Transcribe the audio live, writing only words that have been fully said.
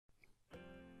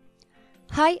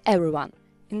Hi everyone!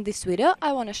 In this video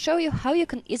I want to show you how you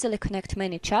can easily connect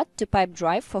Manychat to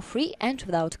Pipedrive for free and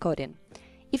without coding.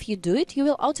 If you do it, you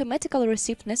will automatically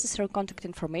receive necessary contact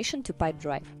information to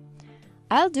Pipedrive.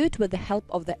 I'll do it with the help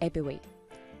of the Apiway.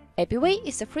 Apiway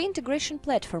is a free integration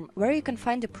platform where you can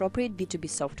find appropriate B2B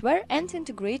software and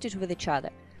integrate it with each other,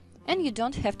 and you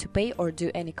don't have to pay or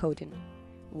do any coding.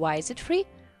 Why is it free?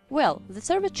 Well, the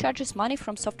service charges money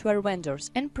from software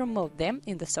vendors and promote them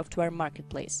in the software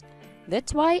marketplace.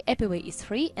 That's why Apiway is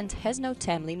free and has no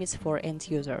time limits for end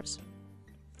users.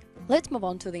 Let's move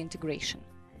on to the integration.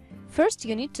 First,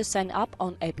 you need to sign up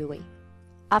on Apiway.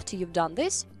 After you've done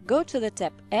this, go to the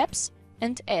tab Apps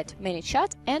and add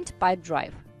Manychat and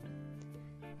Pipedrive.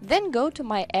 Then go to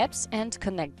My Apps and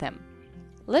connect them.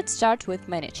 Let's start with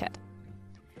Manychat.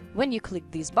 When you click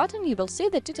this button, you will see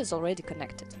that it is already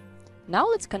connected. Now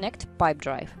let's connect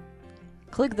Pipedrive.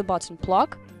 Click the button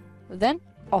Plug, then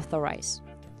Authorize.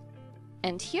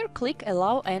 And here click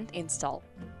Allow and Install.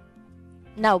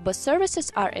 Now both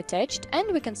services are attached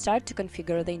and we can start to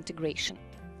configure the integration.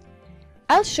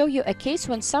 I'll show you a case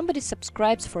when somebody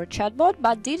subscribes for a chatbot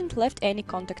but didn't left any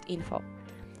contact info.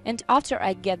 And after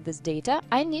I get this data,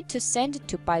 I need to send it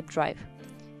to Pipedrive.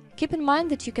 Keep in mind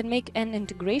that you can make an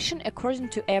integration according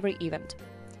to every event.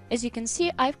 As you can see,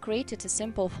 I've created a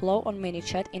simple flow on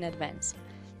Manychat in advance.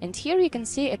 And here you can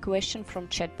see a question from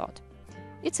chatbot.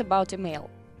 It's about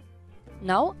email.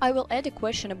 Now I will add a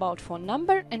question about phone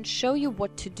number and show you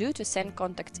what to do to send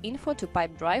contact info to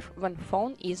Pipedrive when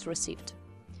phone is received.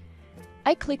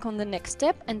 I click on the next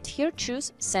step and here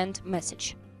choose Send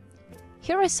Message.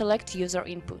 Here I select user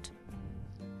input.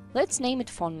 Let's name it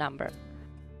phone number.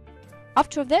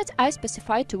 After that, I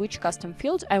specify to which custom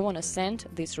field I want to send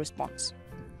this response.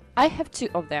 I have two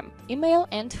of them, email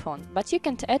and phone, but you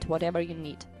can add whatever you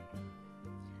need.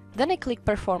 Then I click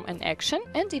Perform an action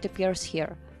and it appears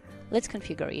here. Let's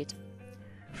configure it.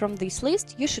 From this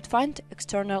list, you should find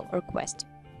external request.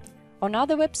 On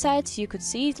other websites, you could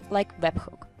see it like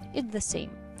webhook. It's the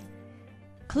same.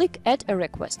 Click Add a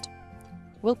request.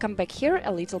 We'll come back here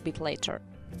a little bit later.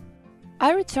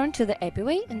 I return to the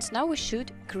Apiway and now we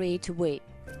should create a way.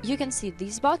 You can see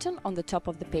this button on the top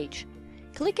of the page.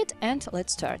 Click it and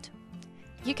let's start.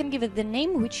 You can give it the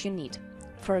name which you need.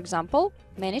 For example,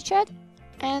 Manychat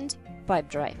and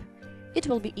Pipedrive. It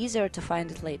will be easier to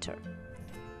find it later.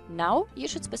 Now you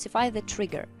should specify the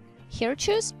trigger. Here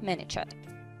choose Manychat.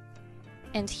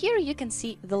 And here you can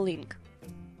see the link.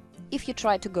 If you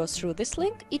try to go through this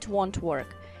link, it won't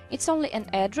work. It's only an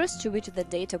address to which the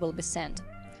data will be sent.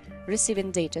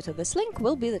 Receiving data to this link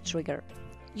will be the trigger.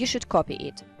 You should copy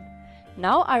it.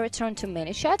 Now I return to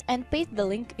Manychat and paste the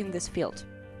link in this field.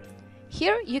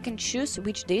 Here you can choose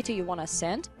which data you want to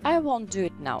send. I won't do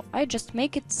it now, I just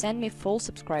make it send me full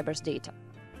subscribers data.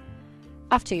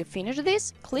 After you finish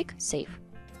this, click Save.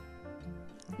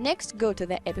 Next, go to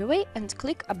the Apiway and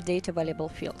click Update Available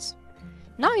Fields.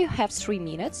 Now you have 3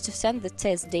 minutes to send the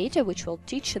test data which will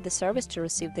teach the service to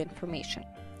receive the information.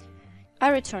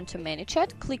 I return to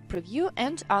Manychat, click Preview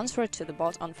and answer to the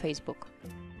bot on Facebook.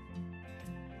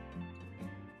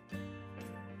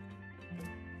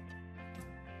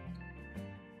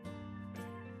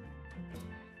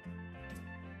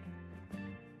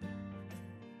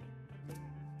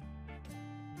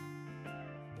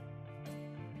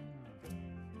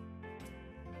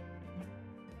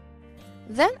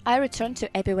 Then I return to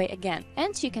Apiway again,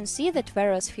 and you can see that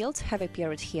various fields have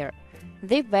appeared here.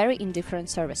 They vary in different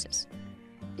services.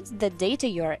 It's the data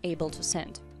you are able to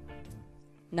send.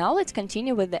 Now let's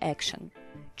continue with the action.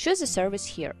 Choose a service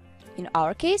here. In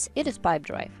our case, it is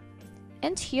Pipedrive.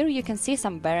 And here you can see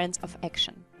some variants of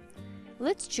action.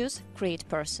 Let's choose Create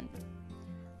Person.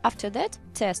 After that,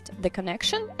 test the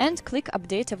connection and click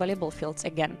Update Available Fields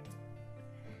again.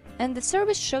 And the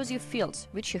service shows you fields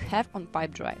which you have on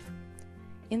Pipedrive.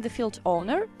 In the field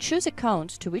Owner, choose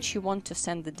account to which you want to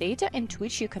send the data and to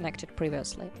which you connected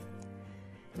previously.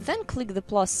 Then click the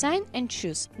plus sign and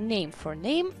choose Name for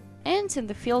name, and in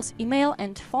the fields Email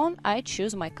and Phone, I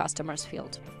choose my customers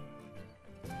field.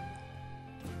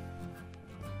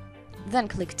 Then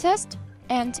click Test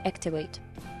and Activate.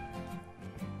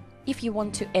 If you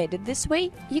want to edit this way,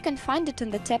 you can find it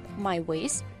in the tab My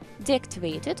Ways,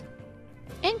 deactivate it,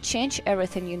 and change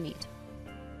everything you need.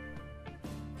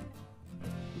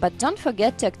 But don't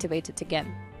forget to activate it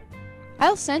again.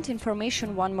 I'll send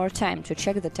information one more time to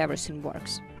check that everything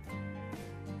works.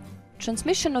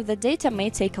 Transmission of the data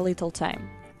may take a little time.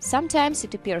 Sometimes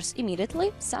it appears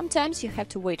immediately, sometimes you have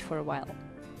to wait for a while.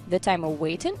 The time of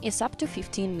waiting is up to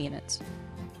 15 minutes.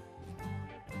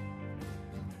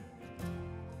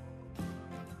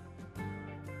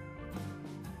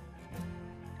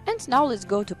 And now let's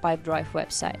go to Pipedrive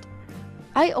website.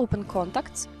 I open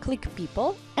Contacts, click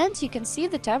People, and you can see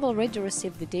that I've already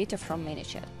received the data from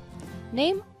Manychat.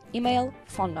 Name, email,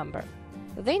 phone number.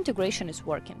 The integration is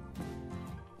working.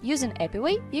 Using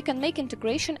Apiway, you can make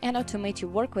integration and automate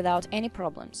your work without any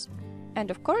problems.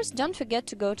 And of course, don't forget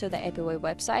to go to the Apiway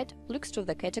website, look through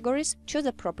the categories, choose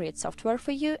appropriate software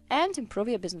for you, and improve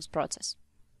your business process.